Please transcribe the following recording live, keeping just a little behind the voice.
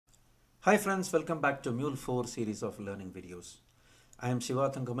Hi friends, welcome back to Mule 4 series of learning videos. I am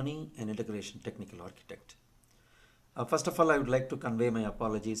Siva.thankamanee, an integration technical architect. First of all, I would like to convey my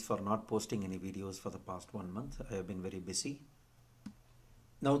apologies for not posting any videos for the past 1 month. I have been very busy.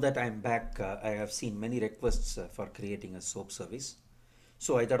 Now that I am back, I have seen many requests for creating a SOAP service.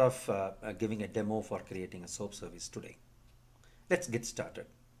 So I thought of giving a demo for creating a SOAP service today. Let's get started.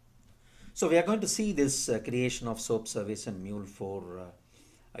 So we are going to see this creation of SOAP service in Mule 4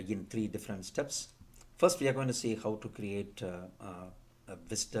 in 3 different steps. First, we are going to see how to create a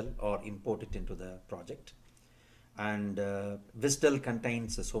WSDL or import it into the project. And WSDL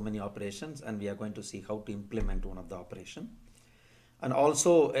contains so many operations, and we are going to see how to implement one of the operation. And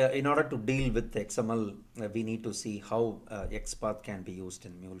also, in order to deal with XML, we need to see how XPath can be used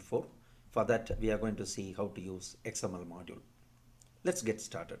in Mule 4. For that, we are going to see how to use XML module. Let's get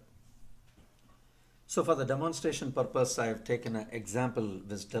started. So for the demonstration purpose, I have taken an example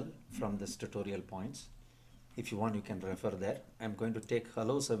WSDL from this tutorial points. If you want, you can refer there. I'm going to take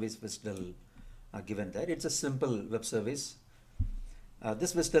hello service WSDL given there. It's a simple web service.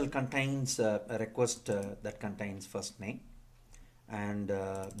 This WSDL contains a request that contains first name, and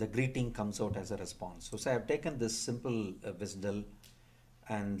the greeting comes out as a response. So I have taken this simple WSDL,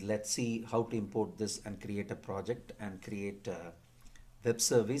 and let's see how to import this and create a project and create a web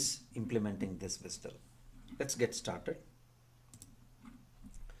service implementing this WSDL. Let's get started.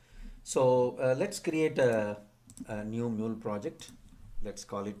 So let's create a new Mule project. Let's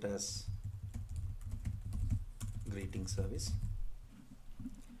call it as greeting service.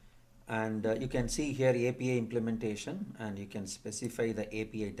 And you can see here API implementation, and you can specify the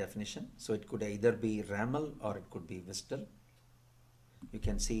API definition. So it could either be RAML or it could be WSDL. You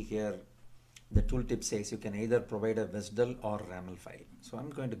can see here the tooltip says you can either provide a WSDL or RAML file. So I'm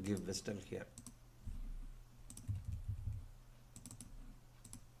going to give WSDL here.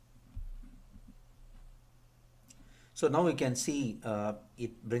 So now you can see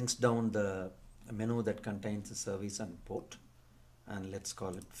it brings down the menu that contains the service and port, and let's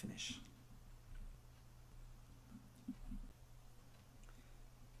call it finish.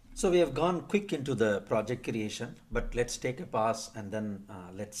 So we have gone quick into the project creation, but let's take a pause and then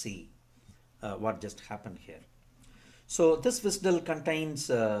let's see what just happened here. So this WSDL contains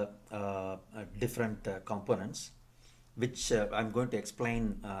different components, which I'm going to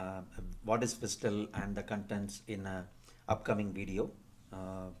explain what is WSDL and the contents in an upcoming video.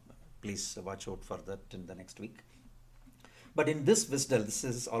 Please watch out for that in the next week. But in this WSDL, this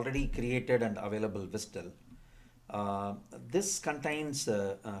is already created and available WSDL. This contains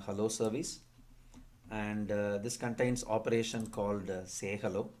a hello service, and this contains operation called say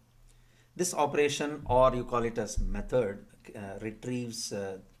hello. This operation, or you call it as method, retrieves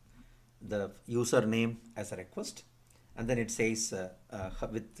the username as a request, and then it says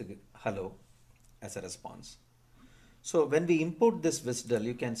with hello as a response. So when we import this WSDL,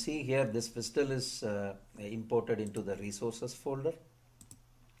 you can see here this WSDL is imported into the resources folder.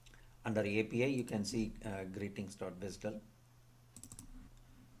 Under API, you can see greetings.WSDL.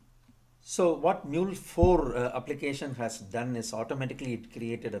 So what Mule 4 application has done is automatically it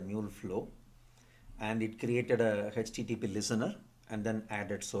created a Mule flow, and it created a HTTP listener and then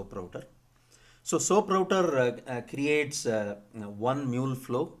added SOAP router. So SOAP router creates one Mule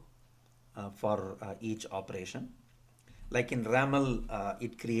flow for each operation. Like in RAML,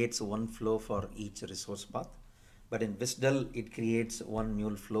 it creates one flow for each resource path, but in WSDL, it creates one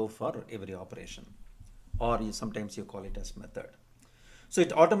Mule flow for every operation, or sometimes you call it as method. So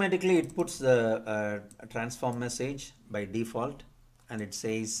it automatically it puts the transform message by default, and it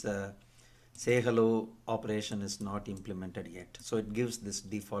says say hello operation is not implemented yet. So it gives this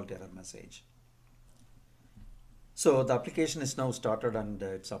default error message. So the application is now started and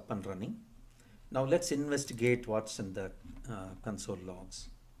it's up and running. Now let's investigate what's in the console logs.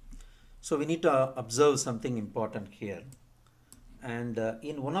 So we need to observe something important here. And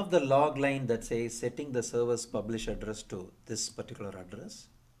in one of the log line that says setting the server's publish address to this particular address.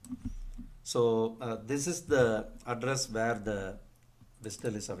 So this is the address where the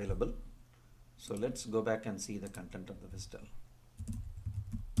WSDL is available. So let's go back and see the content of the WSDL.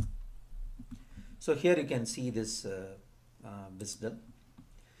 So here you can see this WSDL.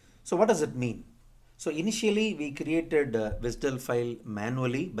 So what does it mean? So initially we created a WSDL file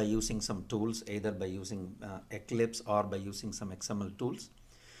manually by using some tools, either by using Eclipse or by using some XML tools.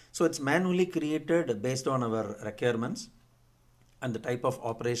 So it's manually created based on our requirements and the type of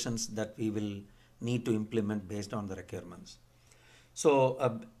operations that we will need to implement based on the requirements. So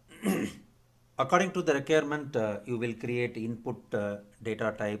according to the requirement, you will create input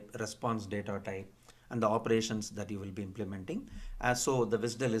data type, response data type, and the operations that you will be implementing. So the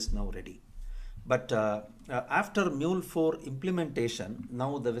WSDL is now ready. But after Mule 4 implementation,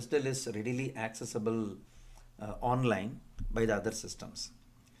 now the WSDL is readily accessible online by the other systems.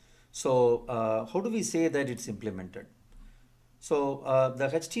 So how do we say that it's implemented? So the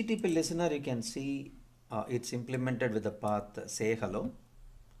HTTP listener, you can see it's implemented with the path say hello.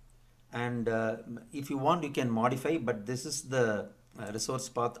 And if you want, you can modify, but this is the resource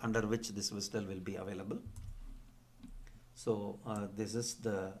path under which this WSDL will be available. So this is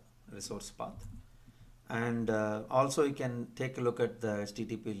the resource path. And also you can take a look at the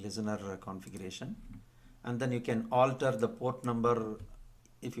HTTP listener configuration, and then you can alter the port number.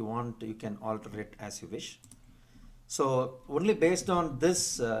 If you want, you can alter it as you wish. So only based on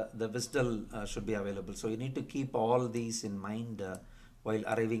this, the WSDL should be available. So you need to keep all these in mind while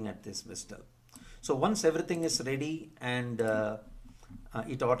arriving at this WSDL. So once everything is ready, and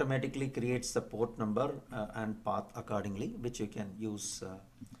it automatically creates the port number and path accordingly, which you can use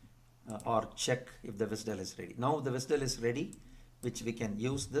or check if the WSDL is ready. Now the WSDL is ready, which we can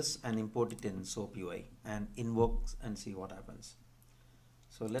use this and import it in SoapUI and invoke and see what happens.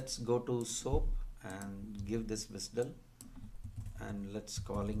 So let's go to Soap and give this WSDL, and let's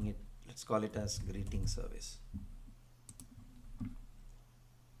call it as greeting service.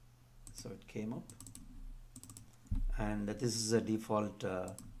 So it came up, and this is a default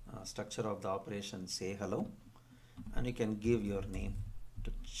structure of the operation say hello, and you can give your name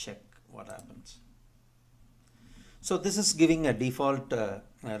to check what happens. So this is giving a default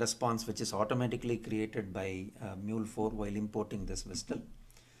response which is automatically created by Mule 4 while importing this WSDL.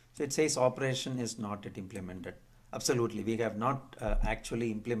 So it says operation is not yet implemented. Absolutely, we have not actually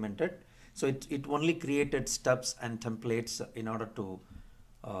implemented. So it only created stubs and templates in order to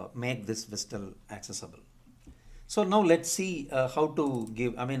make this WSDL accessible. So now let's see how to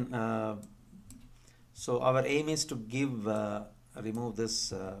give, so our aim is to give, remove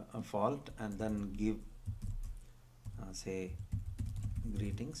this fault and then give, say,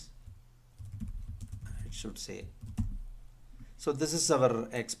 greetings. It should say. So this is our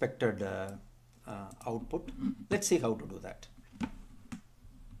expected output. Let's see how to do that.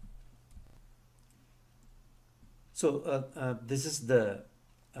 So this is the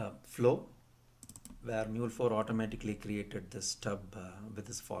flow where Mule 4 automatically created this stub with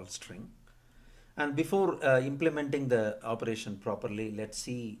this false string. And before implementing the operation properly, let's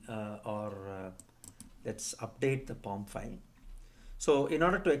see let's update the Pom file. So in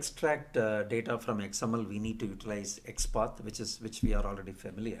order to extract data from XML, we need to utilize XPath, which we are already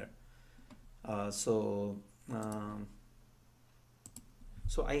familiar. So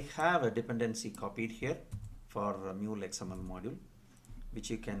I have a dependency copied here for Mule XML module,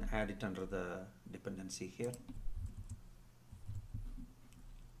 which you can add it under the dependency here.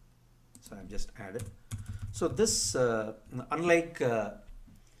 So I've just added. So this, unlike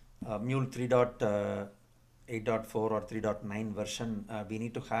Mule 3.8.4 or 3.9 version, we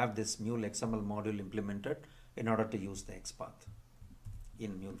need to have this Mule XML module implemented in order to use the XPath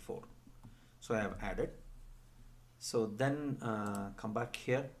in Mule 4. So I have added. So then come back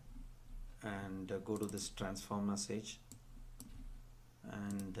here and go to this transform message,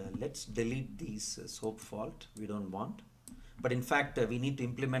 and let's delete these soap fault. We don't want, but in fact we need to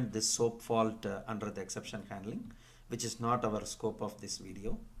implement this soap fault under the exception handling, which is not our scope of this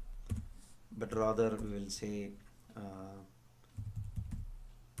video, but rather we will say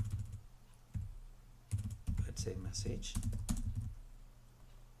let's say message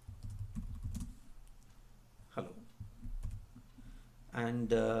hello, and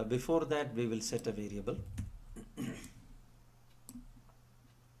before that we will set a variable.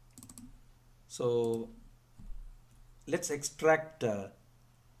 So let's extract the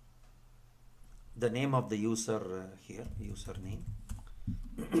name of the user here, username,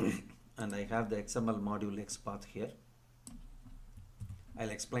 and I have the XML module XPath here. I'll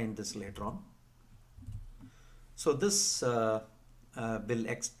explain this later on. So this will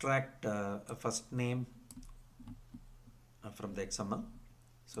extract a first name from the XML.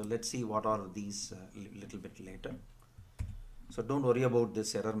 So let's see what are these little bit later. So don't worry about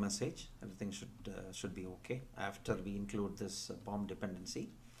this error message. Everything should be okay after we include this Pom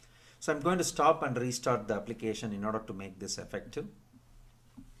dependency. So I'm going to stop and restart the application in order to make this effective.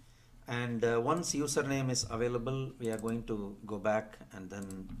 And once username is available, we are going to go back and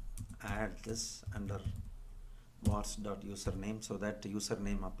then add this under wars.username so that the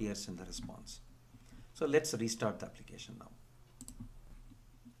username appears in the response. So let's restart the application now.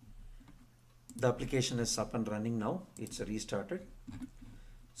 The application is up and running now. It's restarted.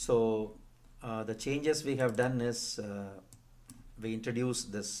 So the changes we have done is we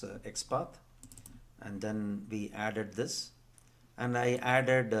introduced this XPath, and then we added this, and I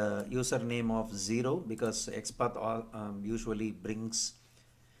added username of 0 because XPath usually brings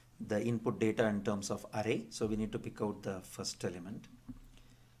the input data in terms of array, so we need to pick out the first element.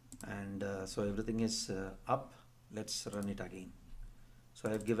 And so everything is up. Let's run it again. So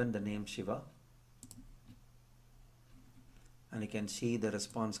I've given the name Shiva, and you can see the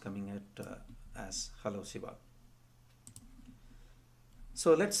response coming at as hello Shiva.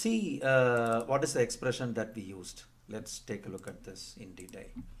 So let's see what is the expression that we used. Let's take a look at this in detail.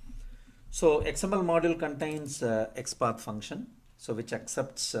 So XML module contains XPath function, so which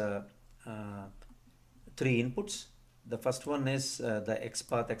accepts 3 inputs. The first one is the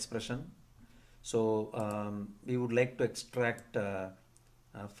XPath expression. So we would like to extract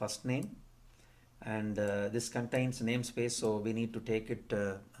first name, and this contains namespace, so we need to take it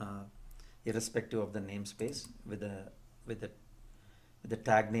irrespective of the namespace with the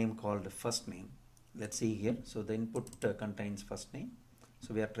tag name called first name. Let's see here. So the input contains first name,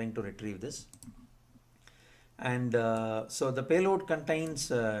 so we are trying to retrieve this. And so the payload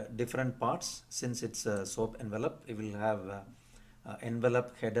contains different parts. Since it's a SOAP envelope, it will have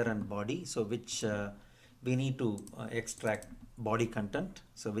envelope, header and body, so which we need to extract body content,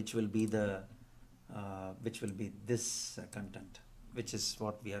 so which will be the this content, which is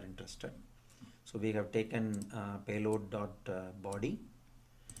what we are interested. So we have taken payload.body,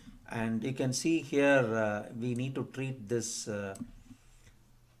 and you can see here we need to treat this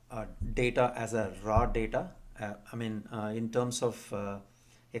data as a raw data. In terms of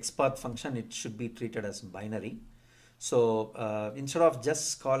XPath function, it should be treated as binary. So instead of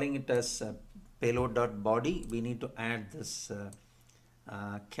just calling it as payload.body, we need to add this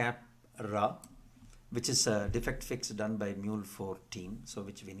cap raw, which is a defect fix done by Mule4 team. So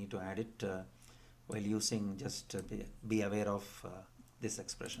which we need to add it while using, just be aware of this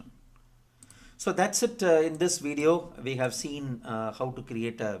expression. So that's it. In this video, we have seen how to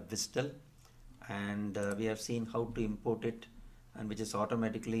create a WSDL, and we have seen how to import it, and which is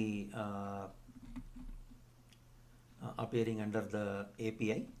automatically appearing under the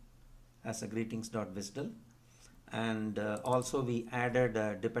API as a greetings.WSDL. And also we added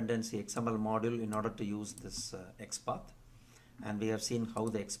a dependency XML module in order to use this XPath, and we have seen how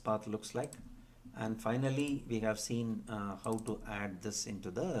the XPath looks like. And finally, we have seen how to add this into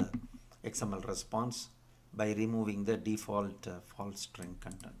the XML response by removing the default false string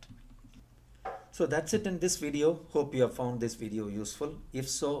content. So that's it in this video. Hope you have found this video useful. If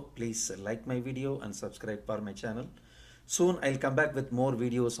so, please like my video and subscribe for my channel. Soon I'll come back with more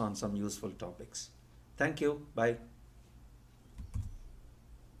videos on some useful topics. Thank you. Bye.